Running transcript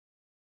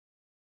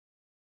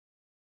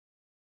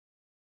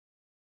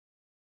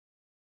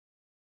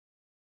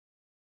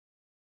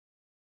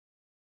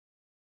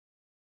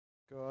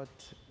Good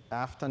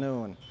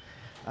afternoon.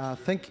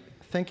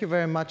 Thank you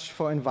very much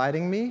for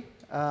inviting me.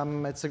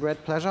 It's a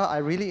great pleasure. I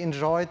really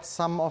enjoyed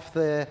some of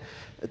the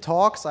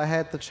talks. I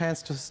had the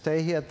chance to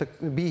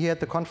be here at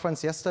the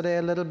conference yesterday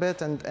a little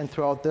bit and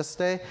throughout this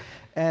day,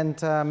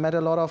 and met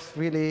a lot of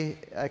really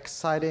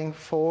exciting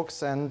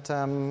folks, and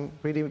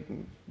really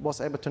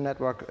was able to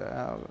network.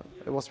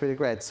 It was really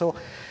great. So,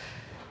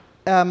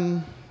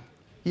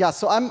 yeah.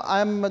 So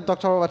I'm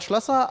Dr. Robert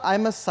Schloesser.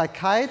 I'm a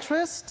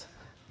psychiatrist.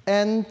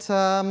 And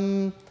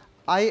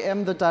I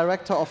am the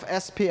director of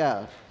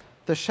SPL,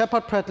 the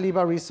Sheppard Pratt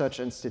Lieber Research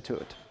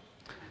Institute.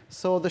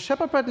 So the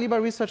Sheppard Pratt Lieber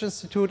Research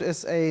Institute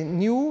is a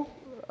new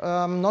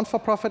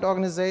non-for-profit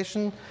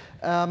organization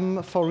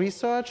for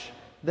research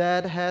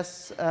that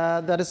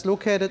is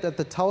located at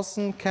the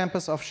Towson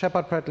campus of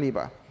Sheppard Pratt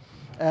Lieber,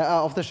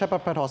 of the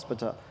Sheppard Pratt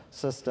Hospital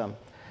System.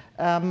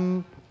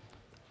 I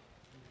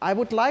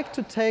would like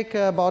to take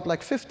about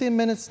like 15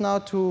 minutes now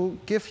to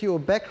give you a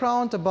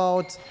background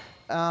about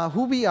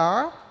who we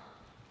are,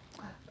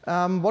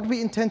 what we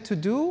intend to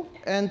do,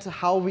 and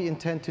how we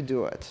intend to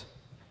do it.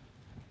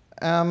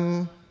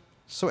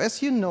 So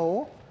as you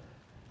know,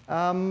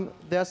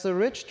 there's a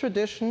rich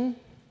tradition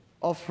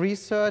of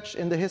research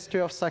in the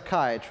history of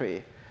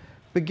psychiatry.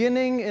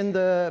 Beginning in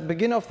the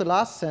beginning of the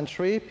last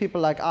century,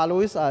 people like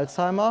Alois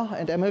Alzheimer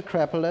and Emil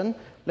Kraepelin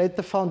laid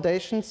the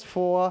foundations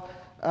for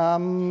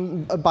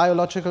a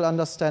biological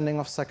understanding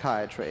of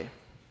psychiatry.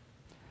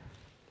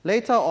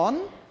 Later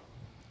on,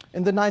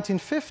 in the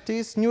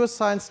 1950s,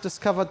 neuroscience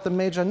discovered the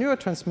major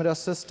neurotransmitter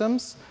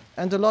systems,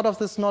 and a lot of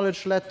this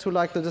knowledge led to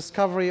the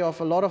discovery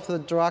of a lot of the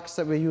drugs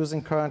that we're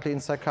using currently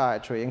in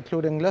psychiatry,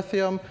 including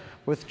lithium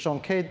with John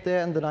Cade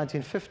there in the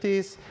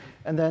 1950s,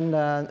 and then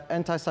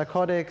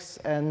antipsychotics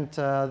and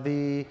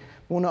the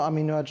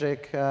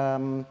monoaminergic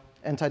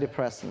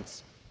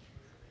antidepressants.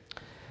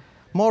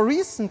 More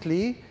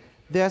recently,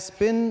 there's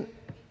been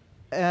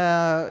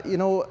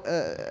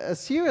a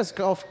series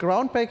of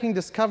groundbreaking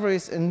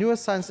discoveries in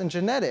neuroscience and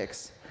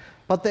genetics,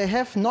 but they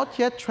have not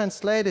yet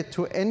translated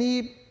to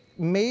any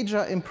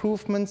major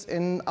improvements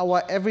in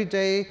our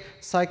everyday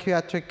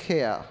psychiatric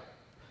care.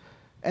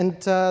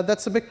 And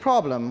that's a big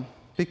problem,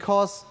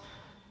 because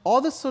all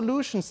the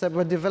solutions that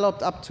were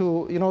developed up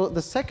to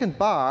the second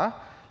bar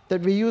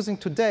that we're using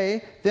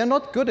today, they're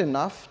not good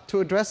enough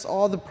to address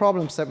all the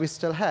problems that we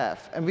still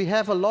have. And we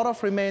have a lot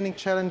of remaining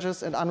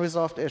challenges and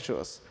unresolved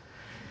issues.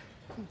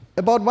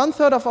 About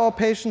 1/3 of our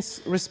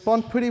patients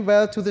respond pretty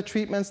well to the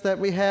treatments that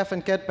we have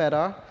and get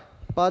better,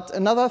 but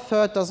another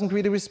third doesn't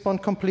really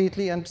respond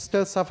completely and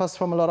still suffers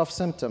from a lot of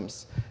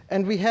symptoms.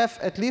 And we have,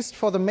 at least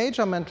for the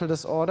major mental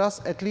disorders,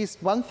 at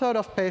least 1/3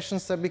 of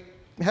patients that we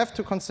have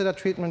to consider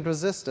treatment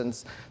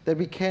resistance, that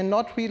we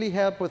cannot really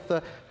help with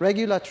the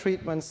regular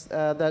treatments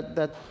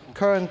that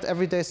current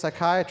everyday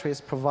psychiatry is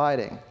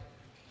providing.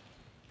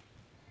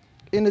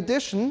 In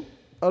addition,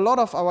 a lot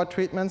of our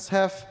treatments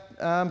have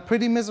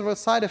pretty miserable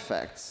side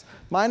effects.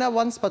 Minor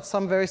ones, but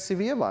some very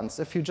severe ones.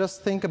 If you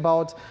just think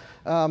about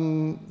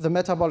the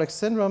metabolic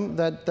syndrome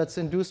that's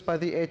induced by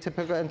the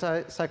atypical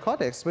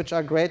antipsychotics, which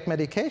are great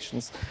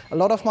medications. A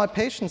lot of my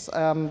patients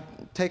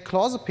take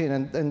clozapine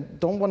and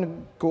don't want to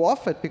go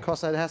off it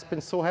because it has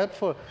been so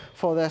helpful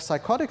for their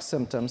psychotic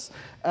symptoms.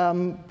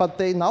 But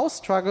they now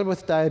struggle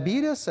with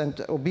diabetes and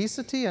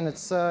obesity, and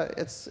it's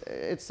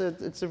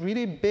a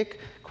really big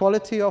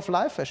quality of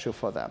life issue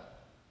for them.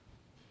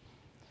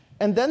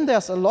 And then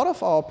there's a lot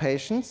of our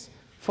patients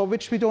for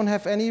which we don't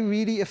have any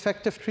really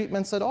effective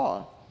treatments at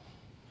all.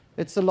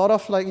 It's a lot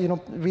of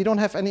we don't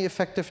have any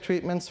effective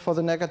treatments for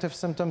the negative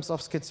symptoms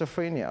of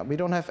schizophrenia. We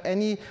don't have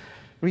any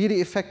really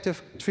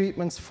effective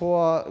treatments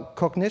for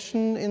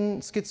cognition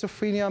in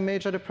schizophrenia,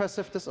 major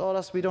depressive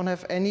disorders. We don't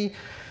have any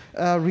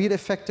real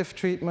effective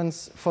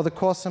treatments for the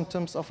core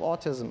symptoms of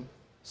autism.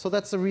 So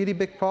that's a really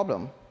big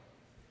problem.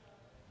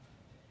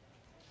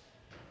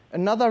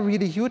 Another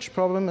really huge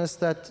problem is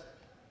that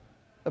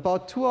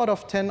about 2 out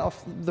of 10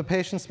 of the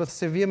patients with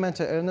severe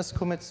mental illness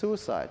commit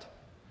suicide.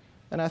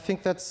 And I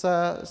think that's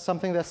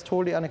something that's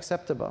totally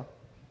unacceptable.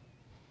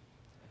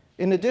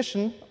 In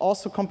addition,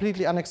 also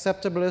completely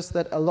unacceptable is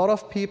that a lot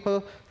of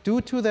people, due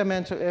to their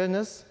mental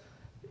illness,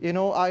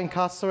 are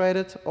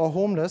incarcerated or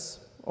homeless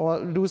or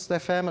lose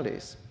their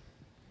families.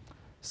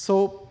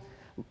 So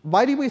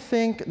why do we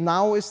think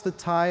now is the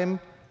time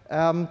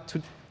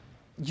to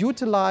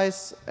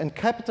utilize and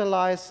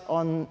capitalize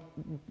on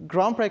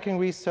groundbreaking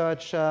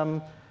research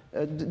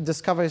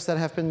discoveries that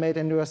have been made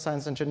in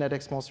neuroscience and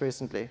genetics most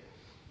recently?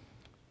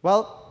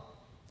 Well,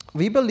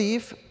 we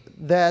believe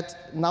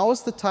that now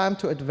is the time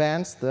to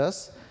advance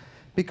this,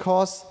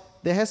 because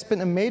there has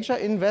been a major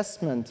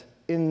investment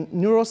in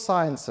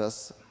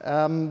neurosciences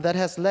that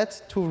has led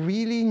to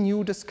really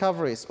new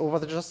discoveries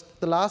over just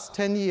the last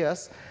 10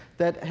 years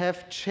that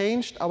have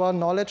changed our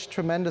knowledge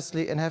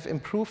tremendously and have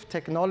improved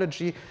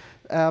technology,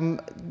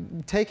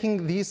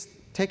 taking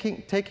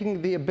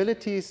the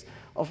abilities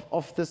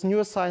of this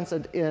neuroscience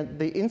and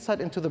the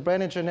insight into the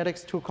brain and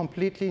genetics to a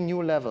completely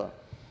new level.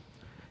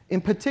 In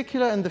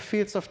particular in the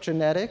fields of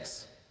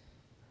genetics,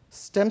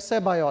 stem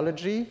cell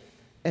biology,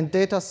 and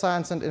data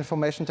science and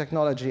information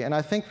technology. And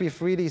I think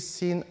we've really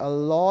seen a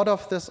lot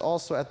of this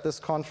also at this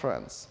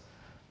conference.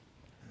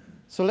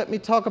 So let me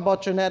talk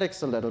about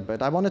genetics a little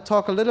bit. I want to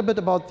talk a little bit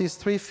about these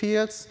three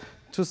fields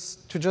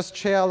to just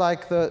share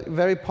like the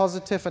very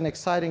positive and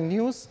exciting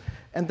news,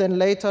 and then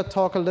later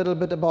talk a little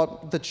bit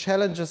about the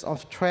challenges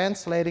of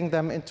translating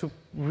them into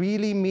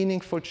really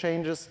meaningful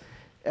changes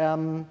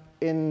in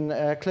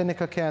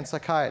clinical care and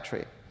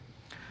psychiatry.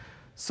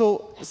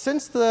 So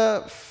since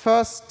the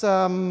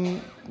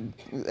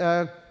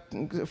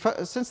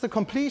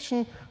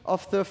completion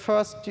of the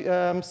first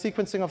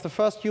sequencing of the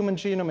first human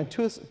genome in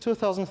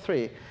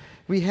 2003,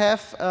 we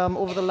have,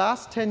 over the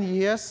last 10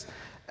 years,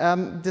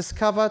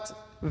 discovered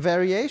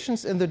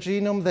variations in the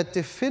genome that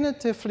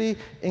definitively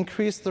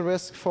increase the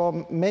risk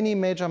for many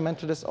major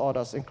mental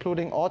disorders,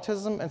 including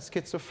autism and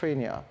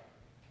schizophrenia.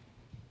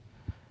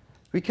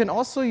 We can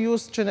also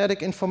use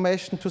genetic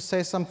information to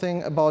say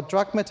something about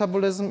drug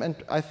metabolism, and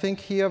I think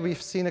here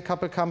we've seen a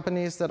couple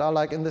companies that are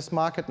like in this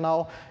market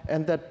now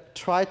and that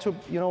try to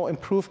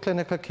improve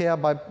clinical care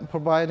by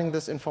providing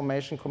this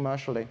information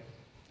commercially.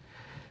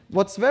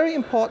 What's very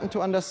important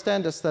to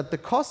understand is that the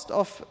cost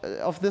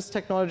of this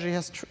technology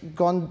has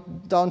gone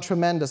down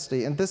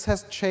tremendously, and this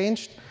has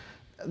changed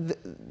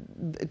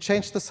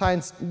the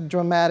science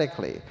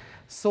dramatically.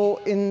 So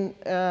in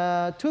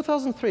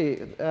 2003,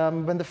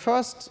 when the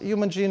first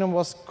human genome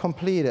was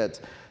completed,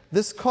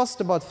 this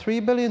cost about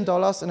 $3 billion,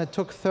 and it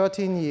took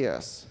 13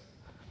 years.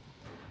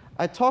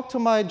 I talked to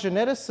my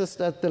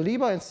geneticist at the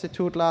Lieber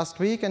Institute last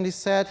week, and he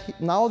said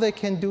now they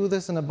can do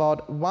this in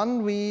about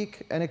 1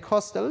 week, and it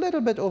costs a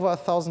little bit over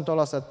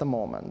 $1,000 at the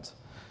moment.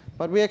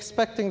 But we're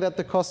expecting that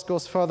the cost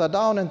goes further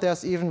down, and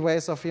there's even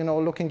ways of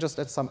looking just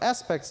at some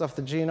aspects of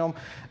the genome.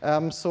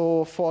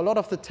 So for a lot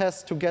of the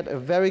tests, to get a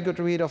very good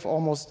read of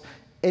almost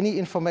any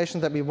information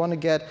that we want to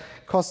get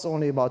costs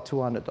only about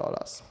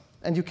 $200.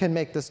 And you can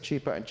make this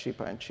cheaper and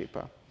cheaper and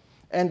cheaper.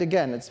 And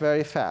again, it's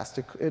very fast.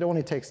 It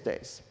only takes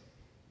days.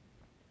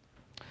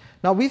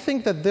 Now, we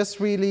think that this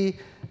really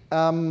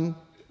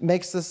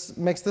makes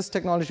this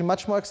technology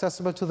much more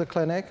accessible to the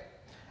clinic,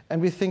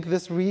 and we think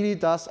this really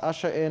does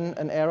usher in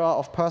an era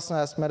of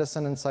personalized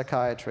medicine and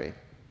psychiatry,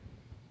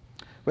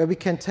 where we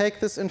can take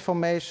this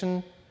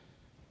information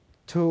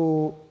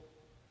to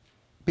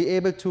be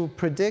able to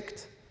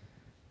predict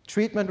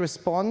treatment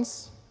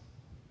response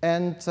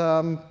and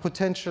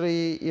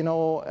potentially,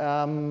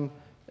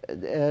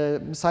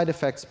 side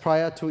effects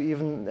prior to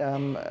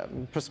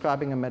even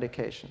prescribing a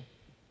medication.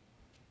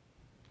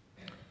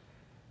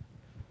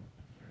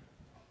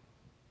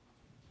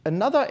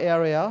 Another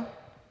area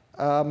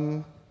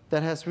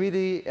that has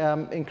really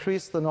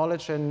increased the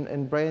knowledge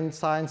in brain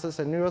sciences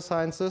and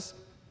neurosciences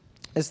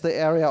is the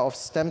area of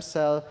stem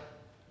cell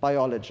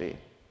biology.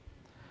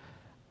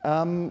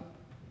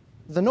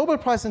 The Nobel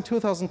Prize in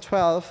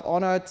 2012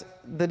 honored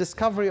the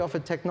discovery of a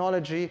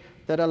technology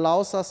that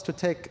allows us to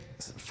take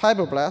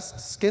fibroblasts,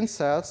 skin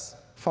cells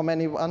from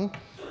anyone,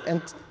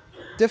 and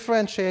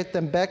differentiate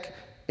them back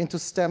into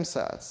stem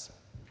cells.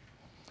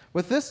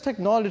 With this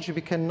technology,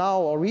 we can now,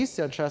 or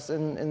researchers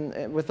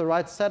with the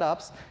right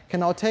setups, can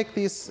now take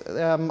these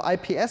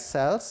iPS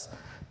cells,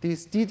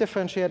 these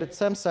dedifferentiated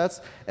stem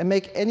cells, and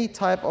make any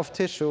type of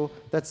tissue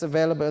that's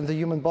available in the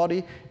human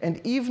body, and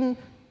even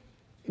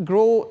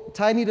grow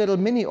tiny little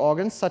mini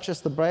organs, such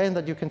as the brain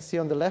that you can see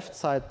on the left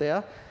side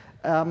there,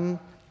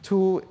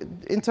 to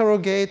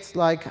interrogate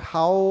like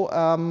how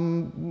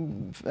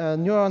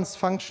neurons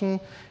function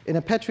in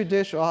a petri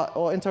dish,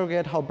 or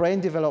interrogate how brain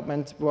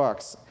development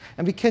works.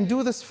 And we can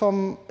do this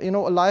from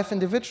alive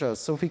individuals.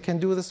 So we can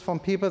do this from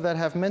people that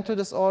have mental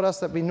disorders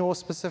that we know a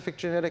specific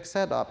genetic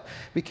setup.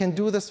 We can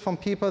do this from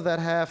people that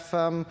have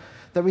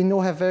that we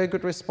know have very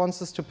good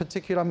responses to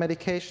particular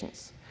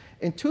medications.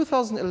 In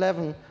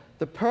 2011,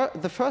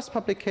 the first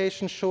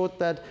publication showed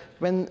that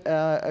when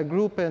a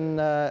group in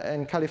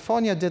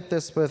California did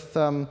this with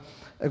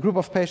a group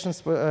of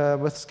patients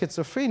with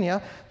schizophrenia,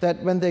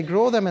 that when they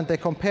grow them and they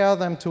compare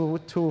them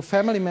to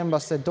family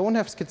members that don't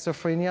have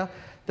schizophrenia,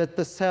 that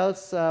the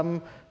cells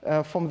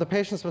from the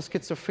patients with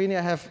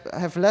schizophrenia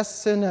have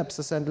less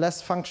synapses and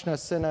less functional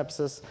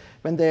synapses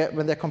when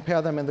they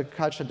compare them in the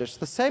culture dish.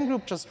 The same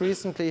group just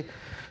recently,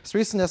 as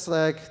recent as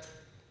like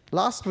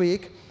last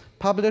week,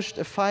 published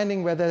a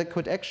finding where they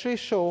could actually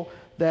show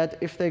that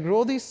if they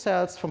grow these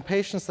cells from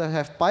patients that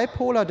have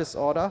bipolar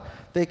disorder,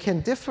 they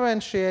can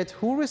differentiate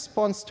who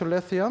responds to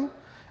lithium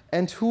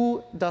and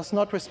who does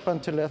not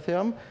respond to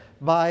lithium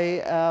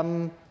by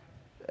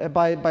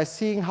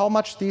seeing how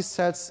much these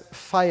cells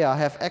fire,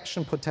 have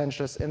action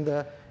potentials in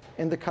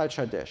the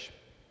culture dish.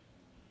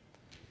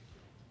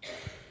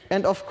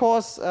 And of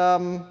course,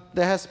 there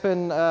has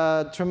been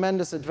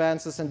tremendous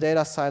advances in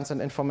data science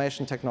and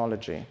information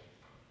technology.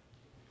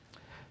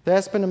 There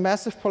has been a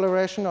massive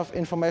proliferation of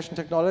information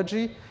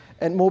technology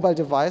and mobile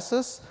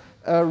devices,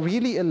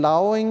 really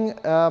allowing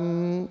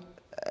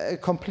a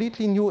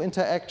completely new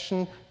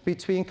interaction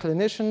between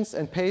clinicians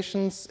and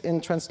patients in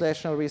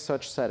translational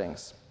research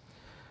settings.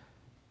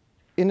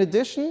 In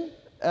addition,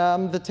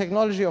 the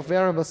technology of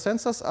wearable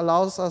sensors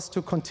allows us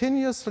to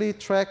continuously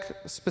track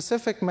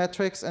specific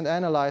metrics and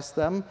analyze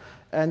them.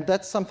 And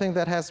that's something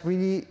that has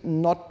really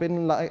not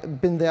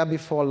been there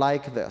before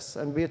like this.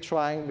 And we're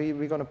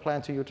going to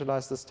plan to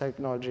utilize this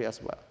technology as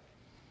well.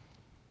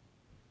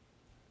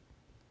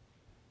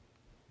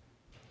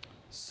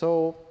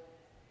 So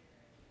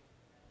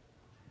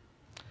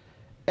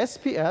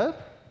SPL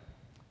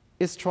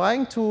is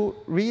trying to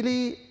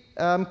really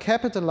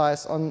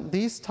capitalize on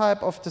these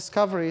type of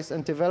discoveries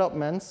and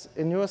developments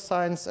in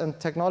neuroscience and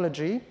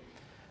technology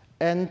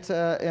and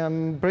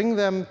bring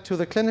them to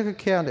the clinical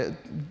care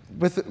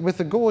with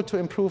the goal to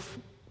improve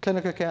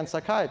clinical care in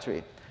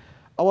psychiatry.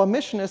 Our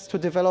mission is to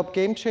develop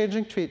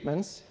game-changing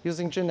treatments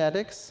using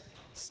genetics,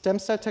 stem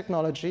cell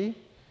technology,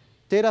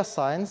 data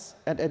science,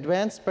 and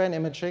advanced brain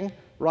imaging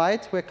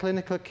right where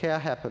clinical care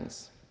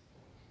happens.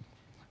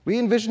 We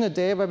envision a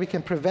day where we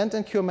can prevent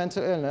and cure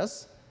mental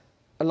illness,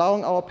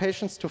 allowing our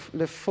patients to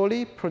live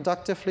fully,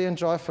 productively, and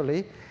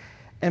joyfully.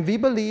 And we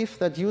believe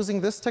that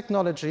using this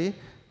technology,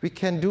 we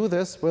can do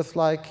this with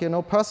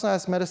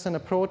personalized medicine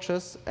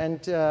approaches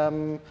and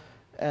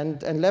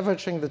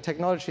leveraging the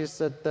technologies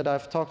that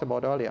I've talked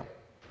about earlier.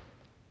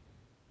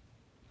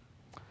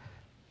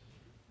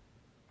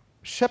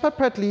 Sheppard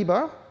Pratt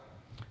Lieber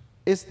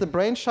is the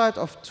brainchild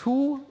of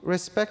two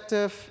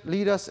respective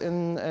leaders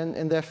in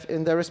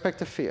their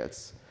respective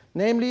fields,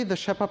 namely the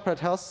Sheppard Pratt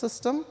Health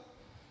System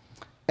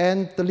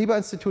and the Lieber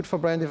Institute for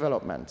Brain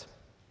Development.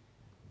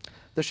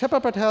 The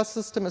Sheppard Pratt Health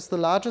System is the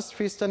largest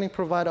freestanding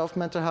provider of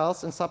mental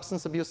health and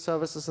substance abuse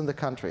services in the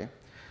country.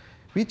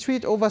 We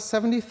treat over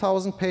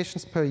 70,000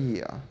 patients per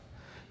year.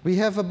 We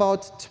have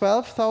about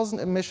 12,000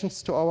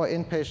 admissions to our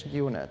inpatient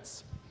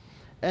units.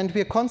 And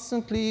we are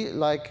constantly,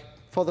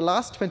 for the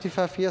last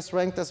 25 years,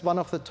 ranked as one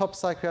of the top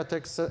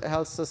psychiatric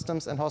health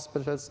systems and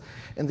hospitals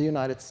in the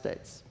United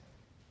States.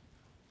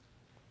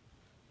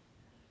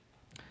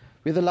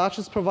 We're the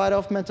largest provider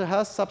of mental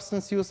health,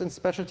 substance use, and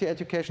specialty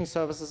education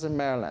services in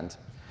Maryland.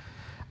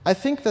 I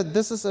think that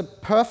this is a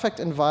perfect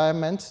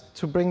environment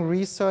to bring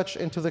research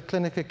into the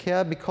clinical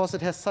care because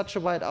it has such a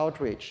wide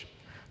outreach.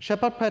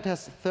 Sheppard Pratt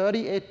has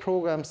 38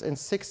 programs in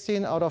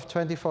 16 out of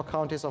 24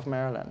 counties of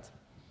Maryland.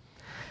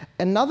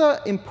 Another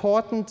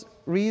important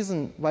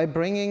reason why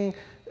bringing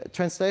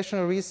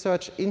translational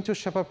research into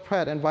Sheppard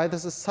Pratt and why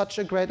this is such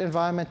a great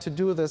environment to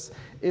do this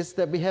is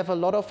that we have a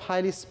lot of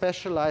highly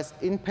specialized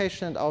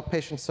inpatient and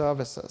outpatient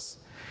services.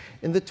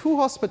 In the two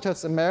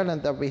hospitals in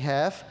Maryland that we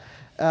have,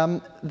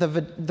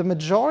 the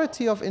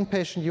majority of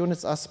inpatient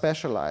units are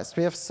specialized.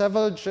 We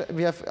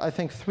have, I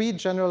think, 3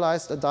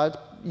 generalized adult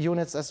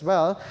units as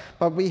well,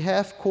 but we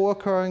have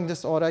co-occurring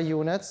disorder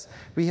units.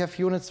 We have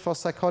units for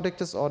psychotic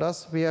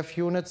disorders. We have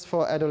units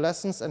for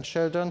adolescents and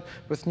children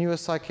with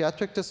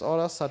neuropsychiatric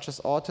disorders, such as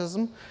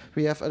autism.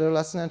 We have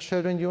adolescent and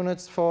children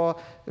units for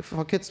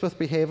kids with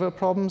behavioral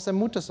problems and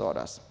mood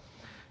disorders.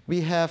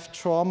 We have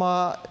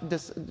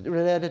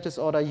trauma-related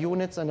disorder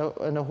units and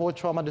a whole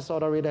trauma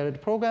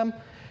disorder-related program.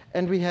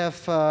 And we have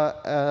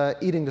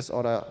eating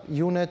disorder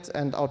unit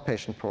and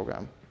outpatient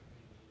program.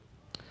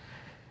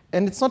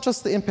 And it's not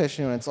just the inpatient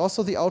units,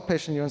 also the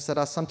outpatient units that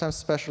are sometimes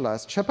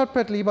specialized. Sheppard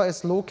Pratt Lieber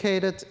is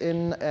located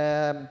in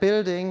a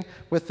building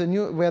with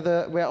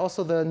where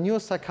also the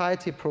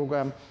neuropsychiatry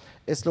program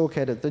is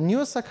located. The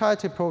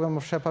neuropsychiatry program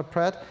of Sheppard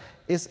Pratt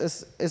is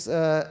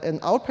an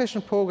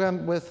outpatient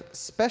program with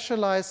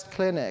specialized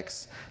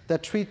clinics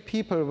that treat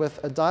people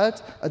with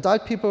adult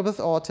people with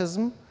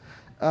autism,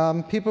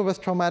 people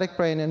with traumatic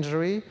brain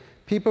injury,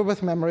 people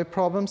with memory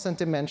problems and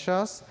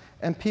dementias,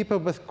 and people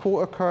with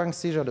co-occurring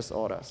seizure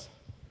disorders.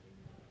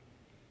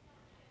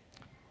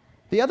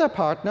 The other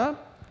partner,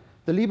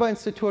 the Lieber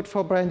Institute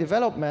for Brain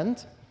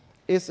Development,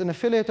 is an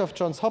affiliate of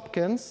Johns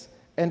Hopkins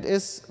and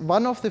is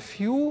one of the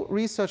few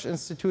research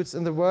institutes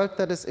in the world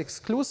that is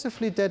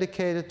exclusively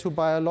dedicated to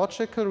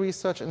biological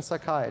research in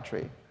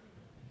psychiatry.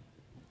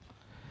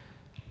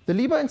 The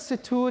Lieber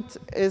Institute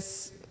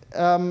is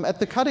at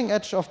the cutting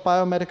edge of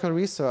biomedical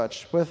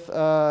research with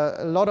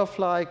a lot of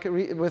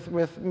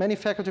with many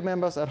faculty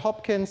members at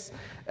Hopkins,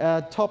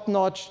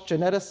 top-notch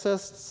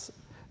geneticists,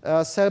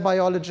 cell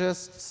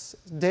biologists,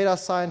 data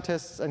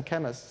scientists, and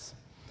chemists.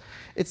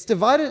 It's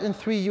divided in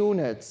 3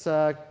 units,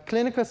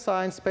 clinical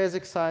science,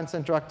 basic science,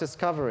 and drug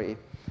discovery.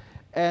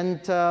 And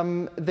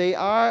they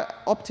are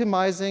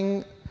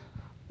optimizing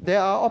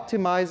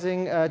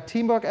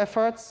teamwork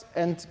efforts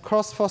and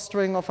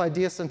cross-fostering of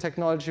ideas and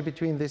technology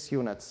between these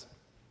units.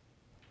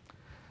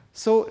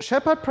 So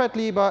Sheppard Pratt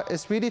Lieber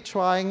is really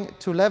trying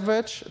to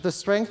leverage the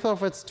strength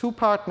of its 2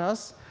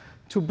 partners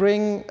to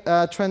bring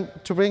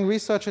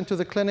research into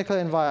the clinical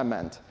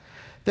environment.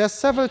 There are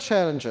several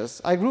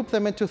challenges. I group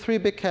them into 3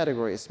 big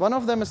categories. One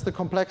of them is the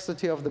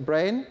complexity of the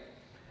brain.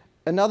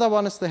 Another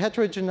one is the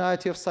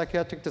heterogeneity of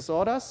psychiatric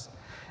disorders.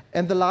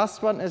 And the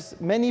last one is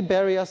many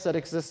barriers that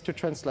exist to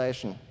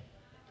translation.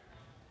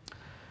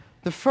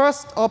 The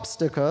first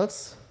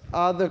obstacles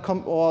are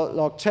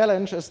or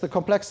challenge is the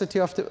complexity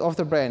of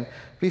the brain.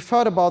 We've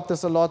heard about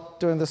this a lot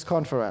during this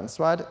conference,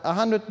 right?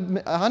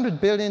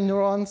 100 billion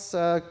neurons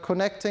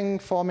connecting,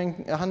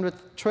 forming 100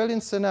 trillion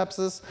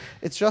synapses.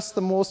 It's just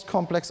the most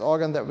complex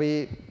organ that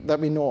we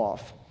know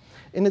of.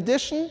 In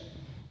addition,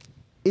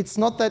 it's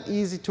not that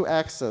easy to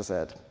access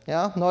it.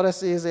 Yeah, not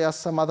as easy as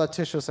some other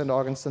tissues and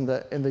organs in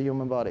the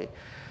human body.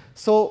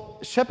 So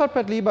Sheppard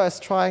Pratt Lieber is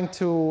trying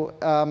to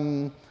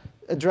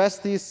address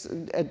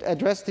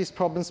these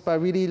problems by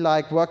really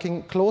like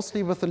working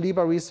closely with the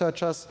Lieber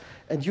researchers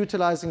and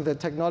utilizing the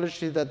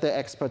technology that they're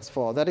experts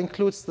for. That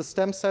includes the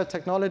stem cell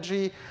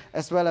technology,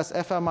 as well as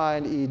fMRI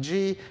and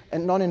EEG,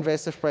 and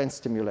non-invasive brain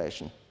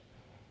stimulation.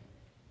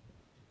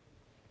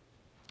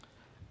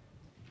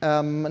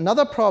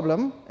 Another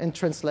problem in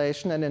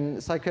translation and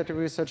in psychiatric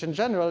research in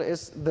general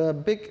is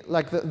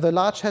the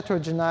large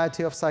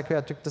heterogeneity of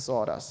psychiatric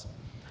disorders.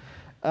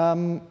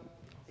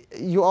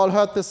 You all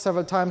heard this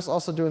several times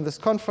also during this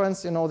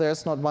conference. You know,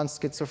 there's not one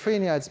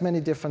schizophrenia, it's many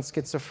different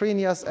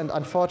schizophrenias, and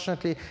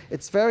unfortunately,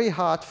 it's very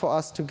hard for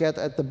us to get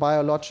at the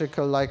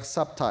biological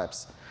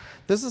subtypes.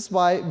 This is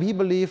why we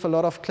believe a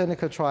lot of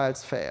clinical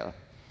trials fail.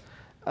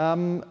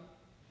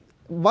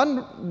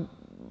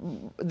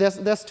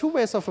 There's two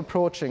ways of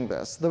approaching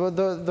this.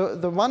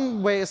 The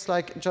one way is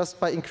just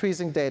by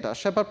increasing data.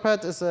 Sheppard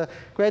Pratt is a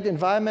great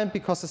environment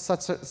because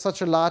it's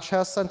such a large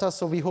health center,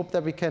 so we hope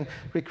that we can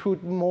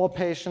recruit more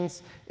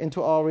patients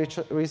into our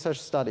research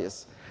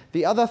studies.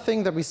 The other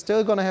thing that we're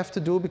still going to have to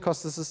do,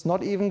 because this is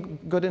not even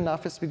good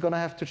enough, is we're going to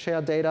have to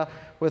share data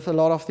with a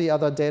lot of the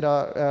other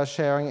data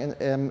sharing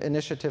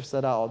initiatives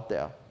that are out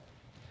there.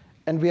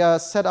 And we are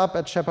set up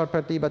at Sheppard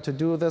Pratt Lieber to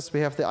do this. We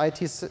have the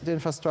IT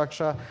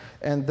infrastructure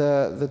and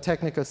the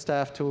technical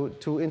staff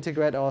to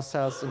integrate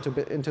ourselves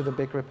into the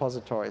big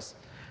repositories.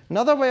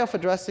 Another way of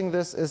addressing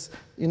this is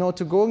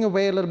to going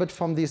away a little bit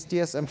from these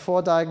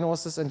DSM-4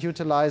 diagnoses and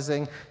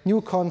utilizing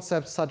new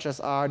concepts such as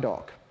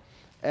RDoC.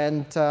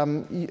 And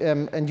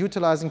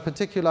utilizing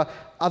particular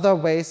other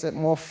ways and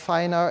more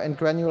finer and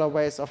granular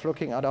ways of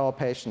looking at our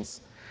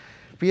patients.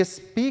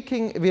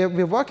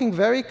 We're working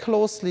very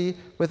closely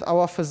with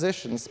our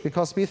physicians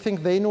because we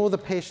think they know the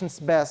patients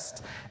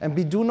best, and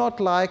we do not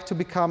like to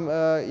become,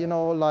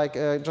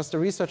 just a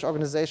research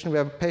organization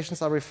where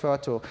patients are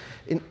referred to.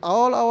 In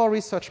all our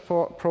research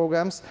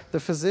programs, the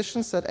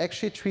physicians that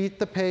actually treat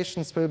the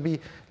patients will be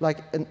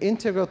like an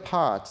integral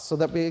part, so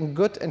that we're in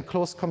good and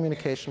close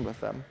communication with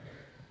them.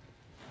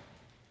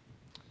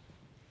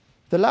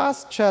 The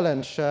last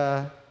challenge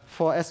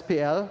for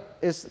SPL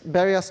is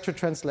barriers to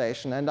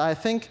translation, and I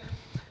think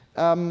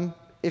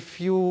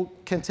if you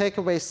can take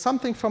away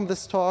something from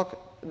this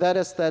talk, that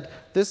is that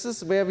this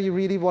is where we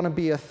really want to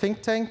be a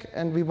think tank,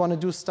 and we want to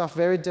do stuff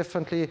very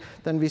differently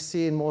than we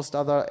see in most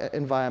other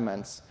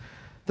environments.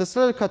 This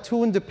little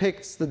cartoon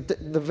depicts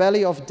the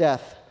valley of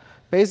death,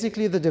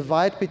 basically the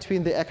divide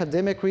between the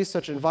academic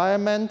research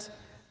environment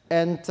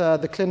and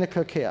the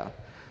clinical care.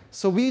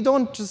 So we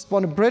don't just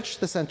want to bridge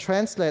this and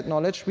translate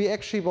knowledge, we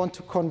actually want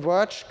to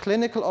converge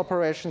clinical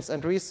operations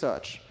and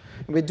research.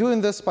 And we're doing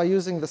this by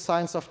using the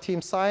science of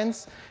team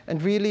science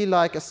and really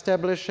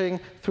establishing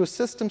through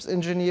systems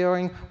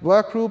engineering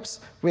work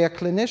groups where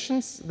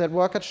clinicians that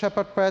work at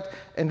Sheppard Pratt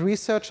and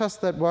researchers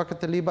that work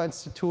at the Lieber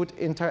Institute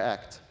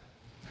interact.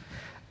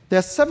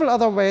 There's several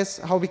other ways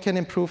how we can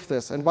improve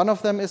this, and one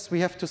of them is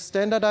we have to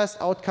standardize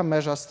outcome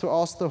measures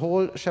throughout the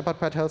whole Sheppard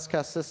Pratt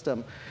healthcare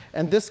system.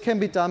 And this can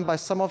be done by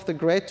some of the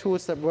great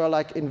tools that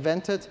were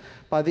invented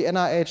by the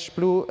NIH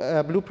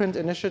Blueprint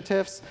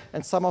initiatives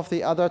and some of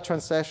the other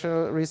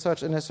translational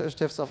research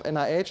initiatives of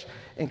NIH,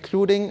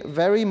 including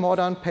very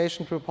modern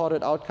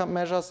patient-reported outcome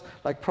measures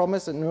like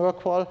PROMIS and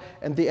NeuroQual,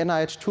 and the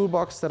NIH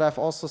toolbox that I've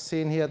also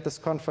seen here at this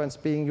conference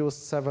being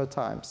used several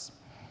times.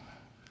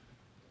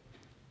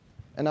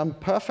 And I'm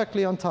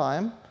perfectly on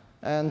time,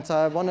 and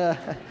I want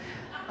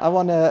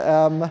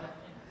to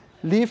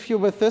leave you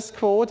with this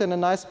quote and a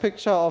nice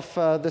picture of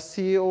the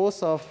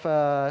CEOs of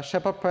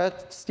Sheppard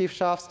Pratt, Steve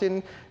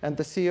Scharfstein, and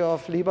the CEO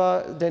of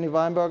Lieber, Danny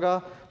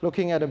Weinberger,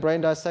 looking at a brain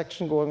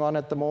dissection going on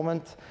at the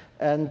moment.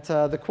 And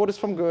the quote is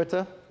from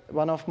Goethe,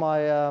 one of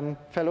my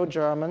fellow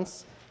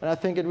Germans, and I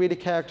think it really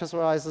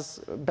characterizes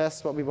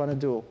best what we want to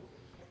do.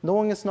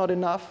 Knowing is not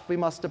enough, we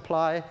must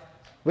apply.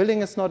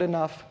 Willing is not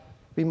enough,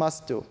 we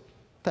must do.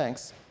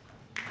 Thanks.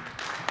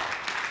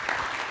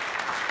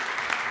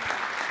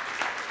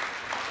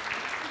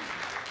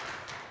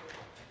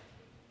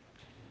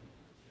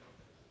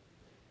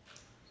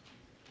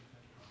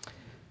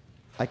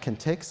 I can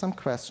take some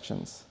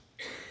questions.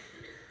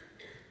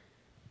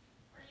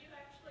 Are you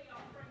actually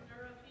offering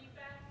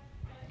neurofeedback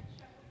at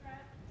Sheppard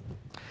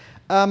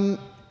Pratt?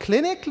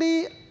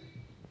 Clinically,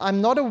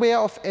 I'm not aware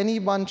of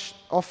anyone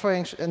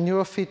offering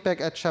neurofeedback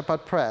at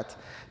Sheppard Pratt,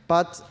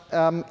 but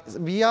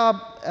we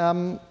are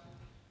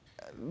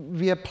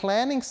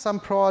planning some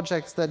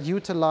projects that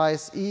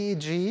utilize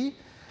EEG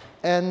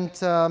and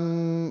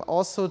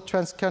also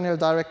transcranial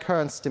direct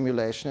current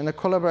stimulation in a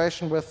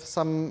collaboration with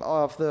some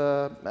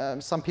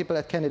people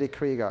at Kennedy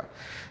Krieger.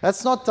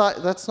 That's not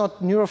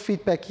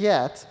neurofeedback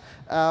yet,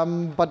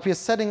 but we're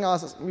setting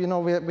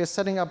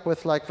up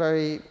with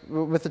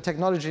with the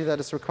technology that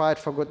is required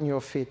for good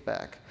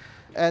neurofeedback,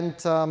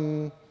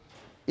 and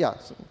yeah.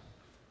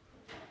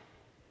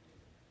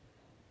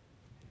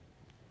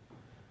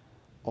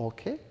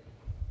 Okay.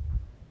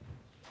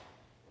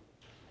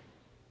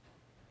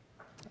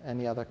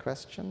 Any other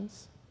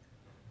questions?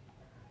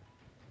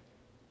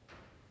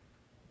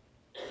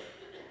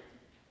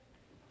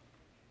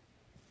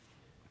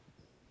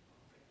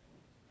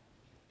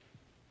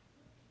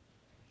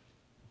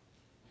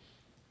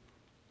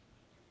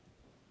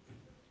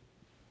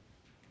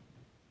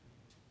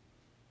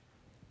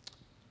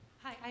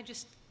 Hi,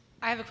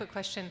 I have a quick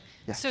question.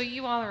 Yes. So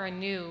you all are a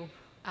new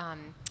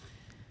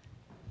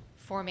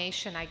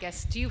formation, I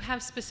guess. Do you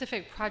have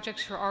specific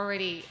projects you're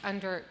already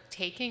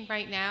undertaking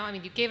right now? I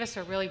mean, you gave us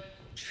a really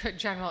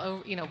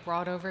general,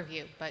 broad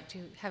overview, but do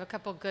you have a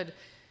couple good,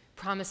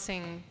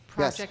 promising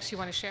projects Yes. you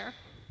want to share?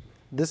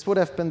 This would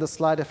have been the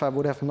slide if I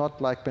would have not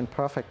been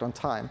perfect on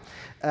time.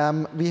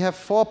 We have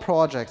 4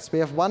 projects. We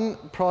have one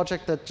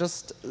project that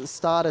just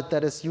started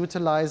that is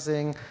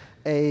utilizing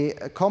a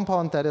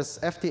compound that is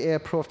FDA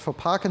approved for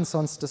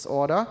Parkinson's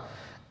disorder,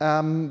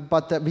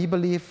 but that we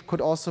believe could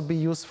also be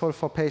useful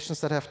for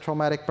patients that have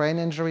traumatic brain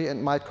injury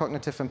and mild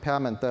cognitive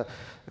impairment. The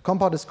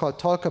compound is called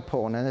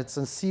tolcapone, and it's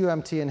a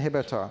COMT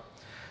inhibitor.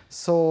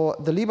 So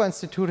the Lieber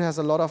Institute has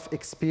a lot of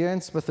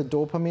experience with the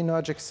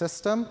dopaminergic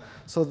system.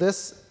 So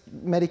this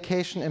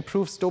medication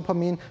improves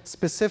dopamine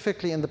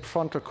specifically in the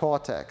frontal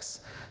cortex.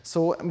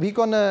 So we're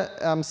going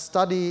to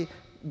study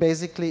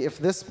basically if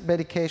this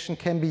medication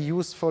can be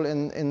useful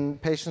in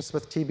patients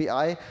with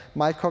TBI,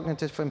 mild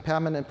cognitive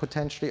impairment, and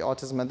potentially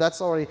autism.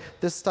 And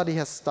this study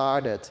has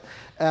started.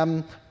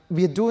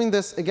 We're doing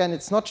this, again,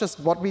 it's not just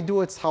what we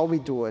do, it's how we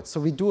do it. So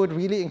we do it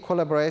really in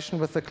collaboration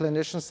with the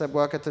clinicians that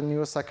work at the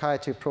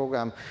neuropsychiatry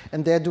program.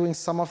 And they're doing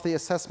some of the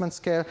assessment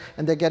scale,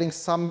 and they're getting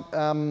some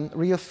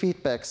real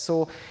feedback.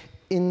 So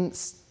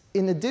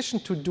in addition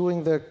to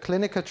doing the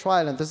clinical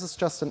trial, and this is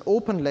just an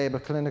open label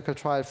clinical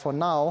trial for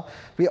now,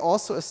 we're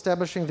also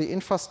establishing the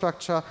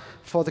infrastructure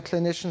for the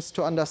clinicians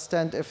to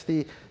understand if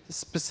the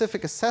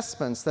specific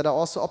assessments that are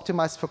also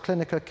optimized for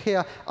clinical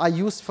care are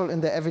useful in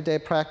their everyday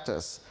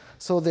practice.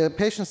 So the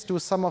patients do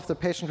some of the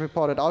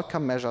patient-reported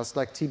outcome measures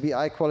like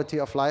TBI, quality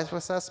of life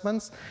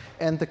assessments,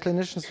 and the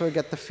clinicians will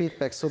get the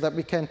feedback so that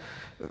we can,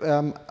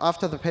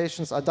 after the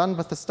patients are done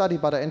with the study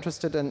but are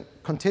interested in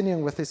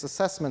continuing with these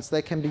assessments,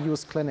 they can be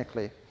used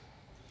clinically.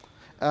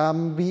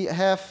 We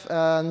have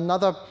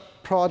another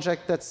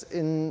project that's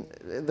in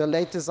the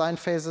late design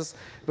phases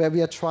where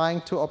we are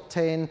trying to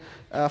obtain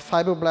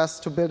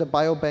fibroblasts to build a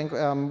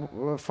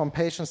biobank from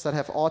patients that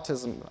have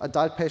autism,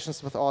 adult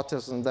patients with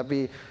autism that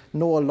we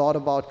know a lot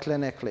about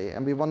clinically.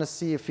 And we want to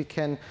see if we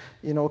can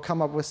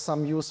come up with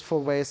some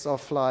useful ways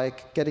of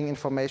getting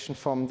information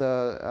from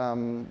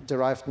the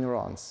derived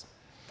neurons.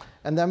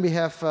 And then we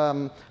have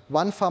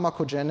one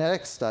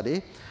pharmacogenetic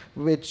study,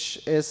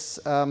 which is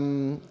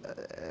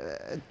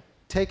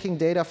taking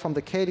data from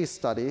the CATIE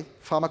study,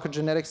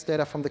 pharmacogenetics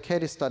data from the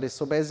CATIE study.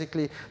 So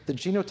basically, the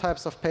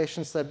genotypes of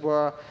patients that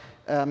were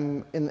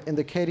in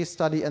the CATIE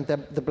study and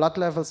the blood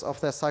levels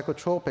of their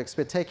psychotropics.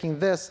 We're taking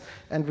this,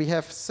 and we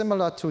have,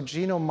 similar to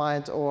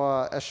Genomind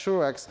or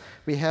Assurex,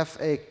 we have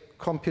a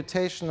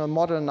computational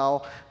model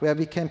now where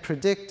we can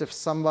predict if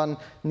someone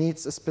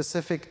needs a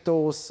specific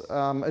dose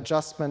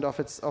adjustment of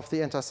the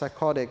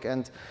antipsychotic.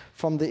 And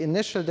from the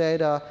initial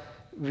data,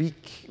 we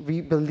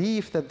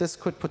believe that this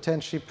could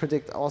potentially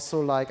predict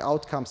also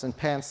outcomes and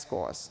PANSS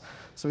scores.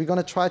 So we're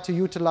going to try to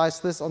utilize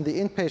this on the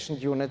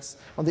inpatient units,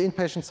 on the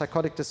inpatient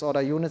psychotic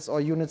disorder units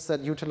or units that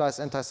utilize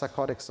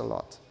antipsychotics a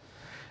lot.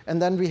 And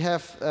then we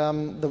have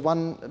the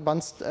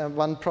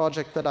one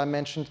project that I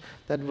mentioned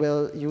that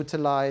will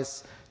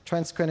utilize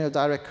transcranial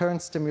direct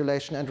current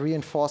stimulation and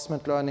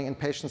reinforcement learning in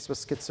patients with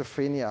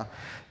schizophrenia.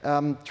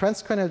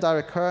 Transcranial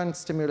direct current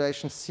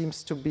stimulation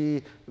seems to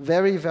be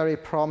very, very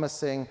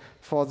promising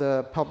for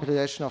the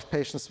population of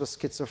patients with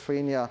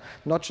schizophrenia,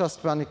 not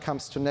just when it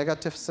comes to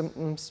negative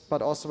symptoms,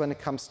 but also when it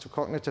comes to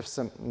cognitive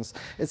symptoms.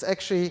 It's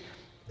actually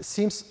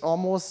seems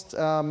almost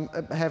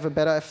have a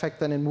better effect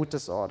than in mood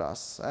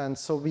disorders. And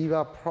so we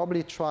are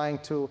probably trying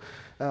to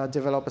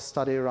develop a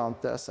study around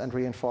this and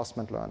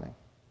reinforcement learning.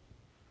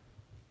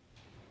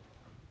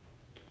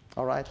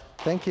 All right,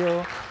 thank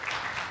you.